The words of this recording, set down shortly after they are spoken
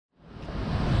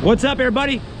What's up,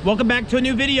 everybody? Welcome back to a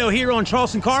new video here on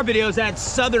Charleston Car Videos at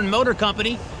Southern Motor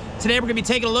Company. Today we're going to be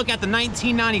taking a look at the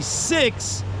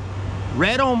 1996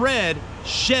 red on red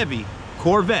Chevy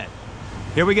Corvette.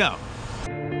 Here we go.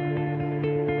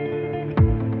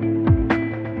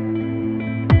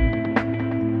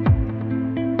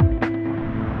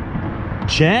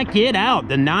 Check it out,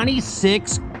 the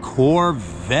 96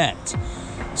 Corvette.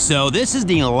 So this is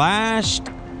the last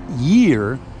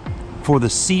year for the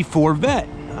C4 Vet.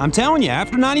 I'm telling you,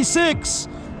 after 96,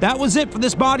 that was it for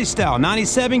this body style.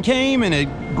 97 came and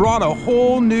it brought a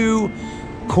whole new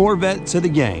Corvette to the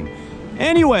game.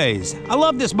 Anyways, I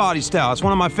love this body style. It's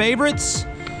one of my favorites,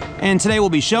 and today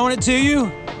we'll be showing it to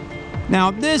you.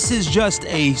 Now, this is just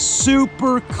a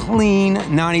super clean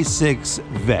 96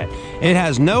 Vet. It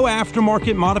has no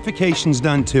aftermarket modifications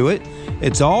done to it.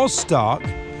 It's all stock,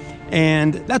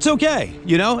 and that's okay.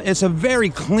 You know, it's a very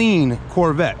clean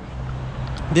Corvette.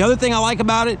 The other thing I like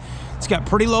about it, it's got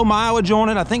pretty low mileage on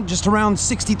it. I think just around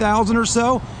 60,000 or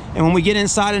so. And when we get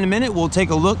inside in a minute, we'll take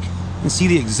a look and see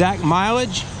the exact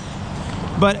mileage.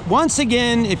 But once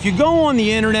again, if you go on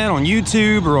the internet, on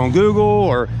YouTube or on Google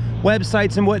or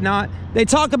websites and whatnot, they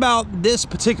talk about this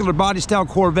particular body style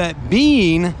Corvette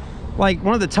being like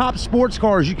one of the top sports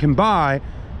cars you can buy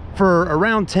for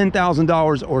around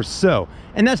 $10,000 or so.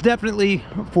 And that's definitely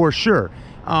for sure.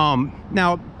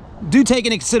 Now, do take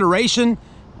into consideration,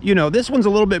 you know, this one's a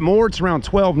little bit more, it's around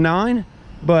 12.9,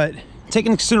 but take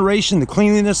into consideration the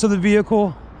cleanliness of the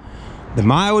vehicle, the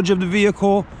mileage of the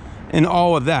vehicle, and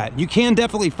all of that. You can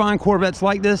definitely find Corvettes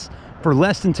like this for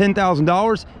less than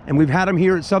 $10,000, and we've had them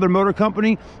here at Southern Motor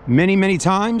Company many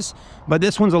times, but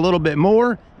this one's a little bit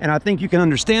more, and I think you can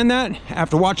understand that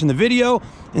after watching the video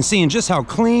and seeing just how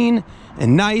clean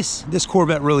and nice this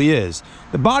Corvette really is.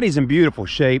 The body's in beautiful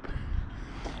shape.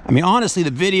 I mean, honestly,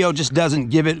 the video just doesn't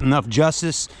give it enough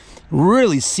justice.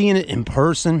 Really seeing it in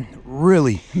person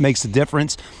really makes a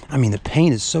difference. I mean, the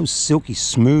paint is so silky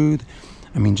smooth.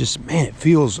 I mean, just, man, it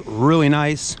feels really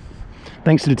nice.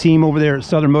 Thanks to the team over there at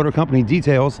Southern Motor Company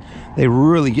Details, they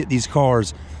really get these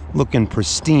cars looking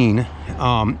pristine.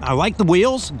 I like the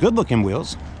wheels, good looking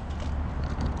wheels.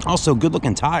 Also good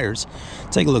looking tires.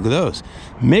 Take a look at those.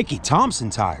 Mickey Thompson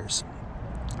tires.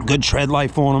 Good tread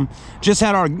life on them. Just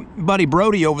had our buddy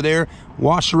Brody over there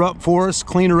wash her up for us,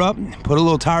 clean her up, put a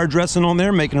little tire dressing on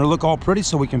there, making her look all pretty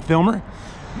so we can film her.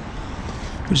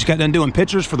 We just got done doing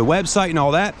pictures for the website and all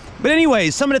that. But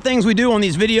anyways, some of the things we do on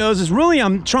these videos is really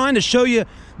I'm trying to show you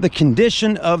the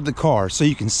condition of the car so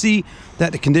you can see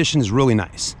that the condition is really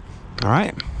nice. All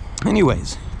right.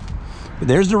 Anyways, but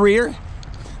there's the rear.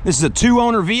 This is a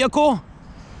 2-owner vehicle.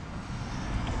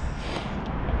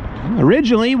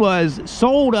 Originally was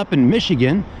sold up in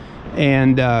Michigan,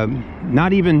 and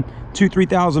not even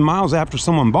 2,000–3,000 miles after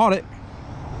someone bought it,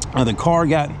 the car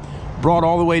got brought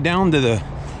all the way down to the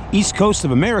east coast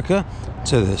of America,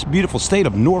 to this beautiful state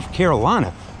of North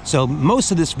Carolina. So most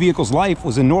of this vehicle's life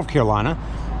was in North Carolina,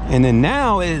 and then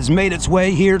now it has made its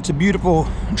way here to beautiful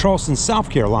Charleston, South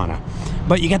Carolina.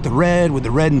 But you got the red with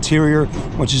the red interior,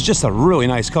 which is just a really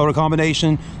nice color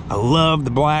combination. I love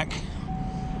the black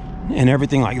and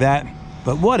everything like that.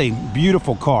 But what a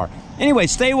beautiful car. Anyway,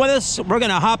 stay with us. We're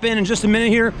gonna hop in just a minute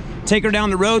here, take her down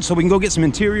the road so we can go get some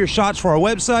interior shots for our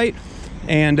website.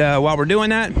 And while we're doing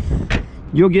that,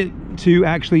 you'll get to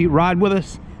actually ride with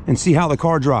us and see how the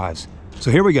car drives. So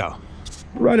here we go. All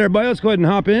right, everybody, let's go ahead and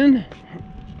hop in.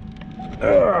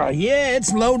 Yeah,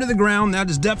 it's low to the ground. That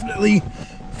is definitely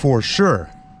for sure.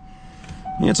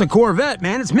 It's a Corvette,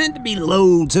 man. It's meant to be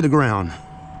low to the ground.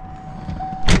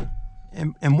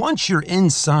 And once you're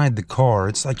inside the car,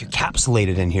 it's like you're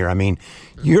encapsulated in here. I mean,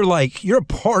 you're a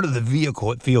part of the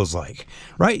vehicle, it feels like,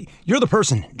 right? You're the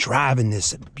person driving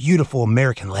this beautiful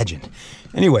American legend.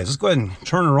 Anyways, let's go ahead and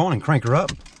turn her on and crank her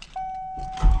up.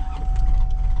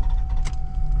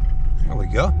 There we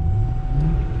go.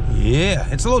 Yeah,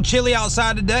 it's a little chilly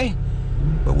outside today,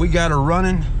 but we got her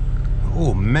running.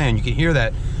 Oh man, you can hear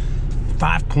that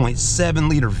 5.7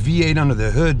 liter V8 under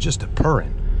the hood just a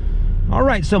purring. All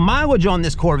right, so mileage on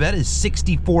this Corvette is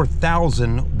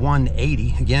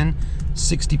 64,180. Again,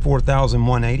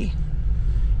 64,180.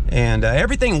 And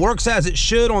everything works as it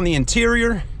should on the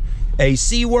interior.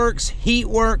 AC works, heat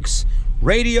works,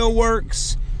 radio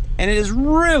works, and it is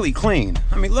really clean.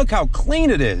 I mean, look how clean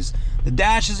it is. The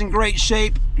dash is in great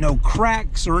shape, no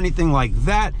cracks or anything like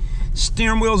that.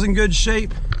 Steering wheel's in good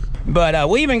shape. But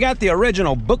we even got the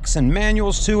original books and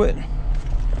manuals to it.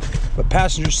 But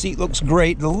passenger seat looks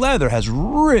great. The leather has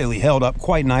really held up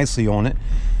quite nicely on it.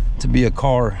 to be a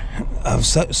car of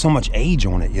so much age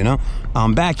on it, you know.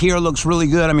 Back here looks really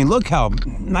good. I mean, look how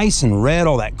nice and red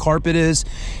all that carpet is.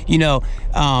 You know,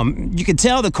 you can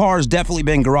tell the car has definitely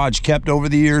been garage kept over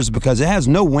the years because it has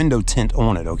no window tint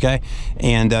on it, okay?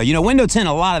 And, you know, window tint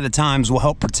a lot of the times will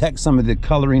help protect some of the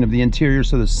coloring of the interior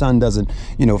so the sun doesn't,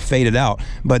 you know, fade it out.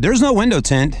 But there's no window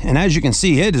tint, and as you can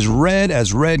see, it is red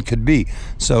as red could be.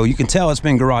 So you can tell it's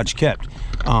been garage kept.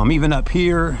 Even up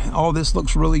here, all this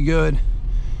looks really good.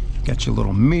 Got your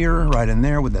little mirror right in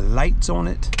there with the lights on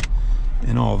it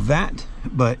and all that,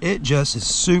 but it just is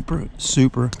super,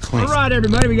 super clean. All right,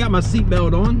 everybody, we got my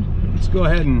seatbelt on. Let's go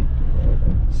ahead and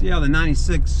see how the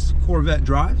 96 Corvette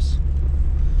drives.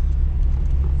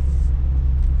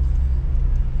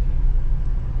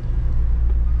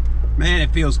 Man,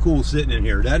 it feels cool sitting in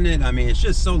here, doesn't it? I mean, it's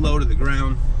just so low to the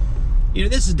ground. You know,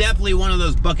 this is definitely one of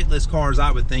those bucket list cars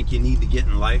I would think you need to get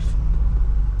in life.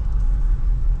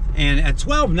 And at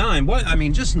 $12,900, what, I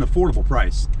mean, just an affordable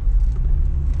price.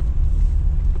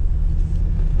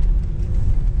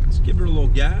 Let's give her a little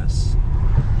gas.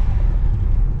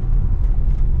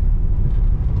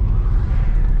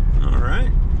 All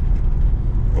right.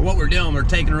 Well, what we're doing, we're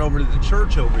taking her over to the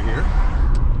church over here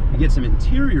to get some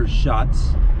interior shots.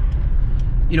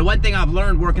 You know, one thing I've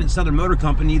learned working at Southern Motor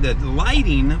Company, that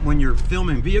lighting when you're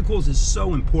filming vehicles is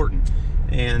so important.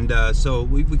 And so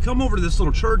we come over to this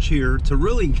little church here to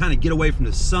really kind of get away from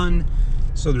the sun,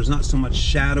 so there's not so much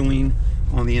shadowing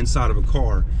on the inside of a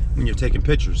car when you're taking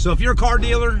pictures. So if you're a car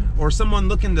dealer or someone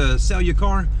looking to sell you a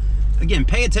car, again,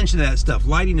 pay attention to that stuff.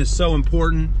 Lighting is so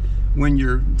important when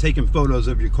you're taking photos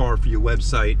of your car for your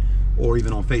website or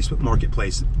even on Facebook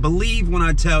Marketplace. Believe when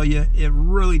I tell you, it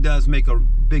really does make a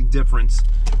big difference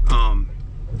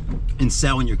in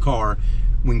selling your car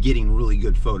when getting really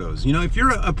good photos. You know, if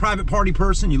you're a private party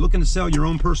person, you're looking to sell your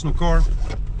own personal car,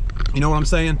 you know what I'm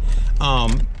saying?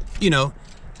 You know,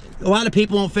 a lot of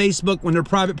people on Facebook, when they're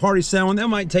private party selling, they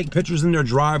might take pictures in their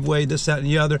driveway, this, that, and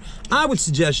the other. I would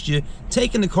suggest you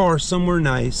taking the car somewhere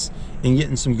nice and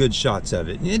getting some good shots of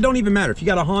it. It don't even matter if you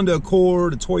got a Honda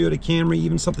Accord, a Toyota Camry,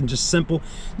 even something just simple.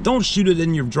 Don't shoot it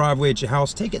in your driveway at your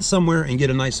house. Take it somewhere and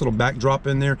get a nice little backdrop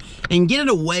in there and get it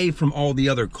away from all the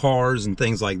other cars and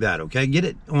things like that, okay? Get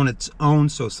it on its own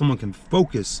so someone can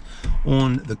focus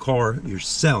on the car you're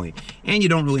selling. And you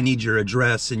don't really need your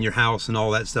address and your house and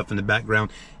all that stuff in the background.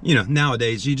 You know,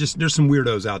 nowadays, there's some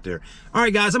weirdos out there. All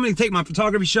right, guys, I'm gonna take my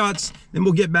photography shots, then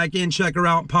we'll get back in, check her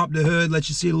out, pop the hood, let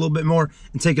you see it a little bit more,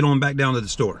 and take it on back down to the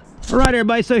store. All right,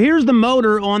 everybody, so here's the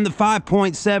motor on the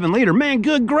 5.7 liter. Man,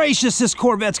 good gracious, this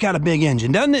Corvette's got a big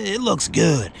engine, doesn't it? It looks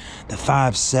good. The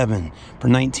 5.7 for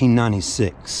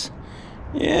 1996.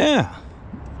 Yeah.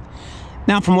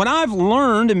 Now, from what I've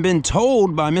learned and been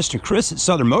told by Mr. Chris at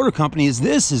Southern Motor Company, is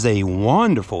this is a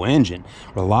wonderful engine.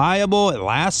 Reliable, it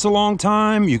lasts a long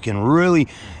time. You can really,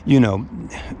 you know,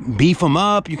 beef them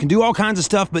up. You can do all kinds of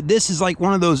stuff, but this is like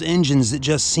one of those engines that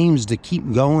just seems to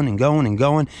keep going and going and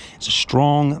going. It's a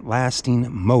strong, lasting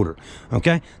motor,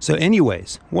 okay? So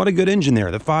anyways, what a good engine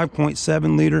there. The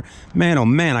 5.7 liter, man, oh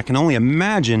man, I can only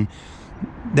imagine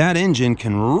that engine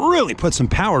can really put some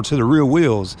power to the rear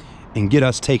wheels and get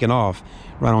us taken off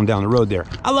right on down the road there.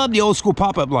 I love the old school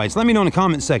pop-up lights. Let me know in the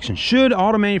comment section, should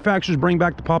auto manufacturers bring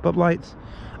back the pop-up lights?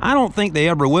 I don't think they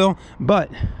ever will, but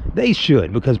they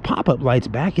should, because pop-up lights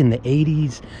back in the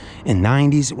 80s and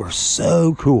 90s were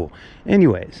so cool.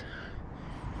 Anyways,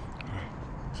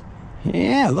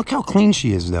 yeah, look how clean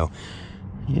she is though.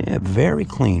 Yeah, very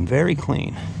clean, very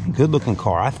clean. Good looking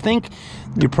car. I think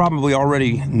you're probably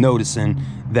already noticing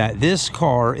that this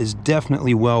car is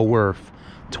definitely well worth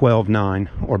 $12,900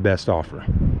 or best offer.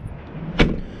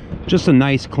 Just a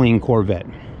nice clean Corvette.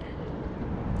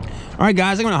 All right,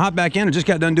 guys, I'm gonna hop back in. I just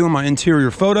got done doing my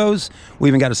interior photos. We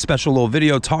even got a special little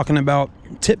video talking about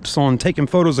tips on taking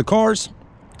photos of cars.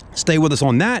 Stay with us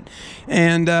on that.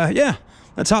 And yeah,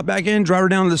 let's hop back in, drive her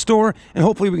down to the store, and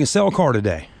hopefully we can sell a car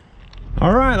today.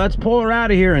 All right, let's pull her out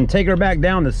of here and take her back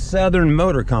down to Southern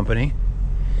Motor Company.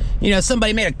 You know,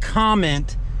 somebody made a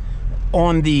comment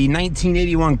on the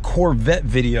 1981 Corvette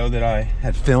video that I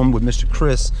had filmed with Mr.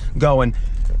 Chris, going,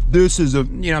 this is a,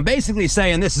 you know, basically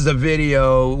saying this is a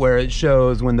video where it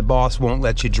shows when the boss won't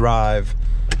let you drive,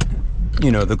 you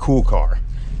know, the cool car,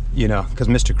 you know, because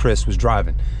Mr. Chris was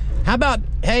driving. How about,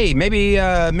 hey, maybe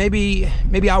I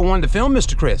wanted to film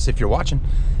Mr. Chris, if you're watching.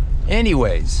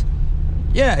 Anyways,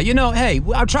 yeah, you know, hey,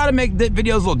 I try to make the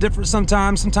videos a little different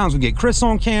sometimes. Sometimes we get Chris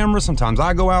on camera. Sometimes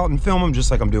I go out and film them,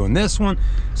 just like I'm doing this one.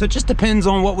 So it just depends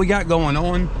on what we got going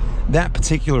on that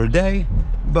particular day.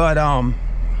 But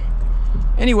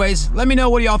anyways, let me know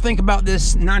what y'all think about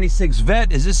this 96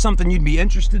 Vette. Is this something you'd be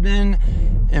interested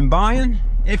in buying?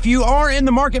 if you are in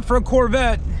the market for a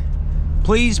Corvette,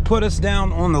 please put us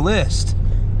down on the list.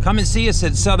 Come and see us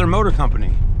at Southern Motor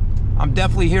Company. I'm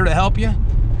definitely here to help you.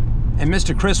 And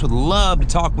Mr. Chris would love to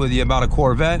talk with you about a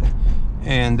Corvette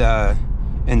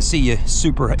and see you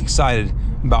super excited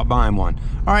about buying one.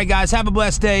 All right, guys, have a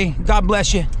blessed day. God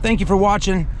bless you. Thank you for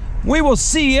watching. We will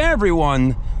see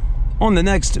everyone on the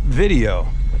next video.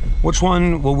 Which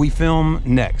one will we film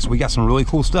next? We got some really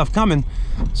cool stuff coming,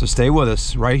 so stay with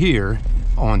us right here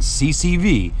on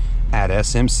CCV at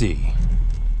SMC.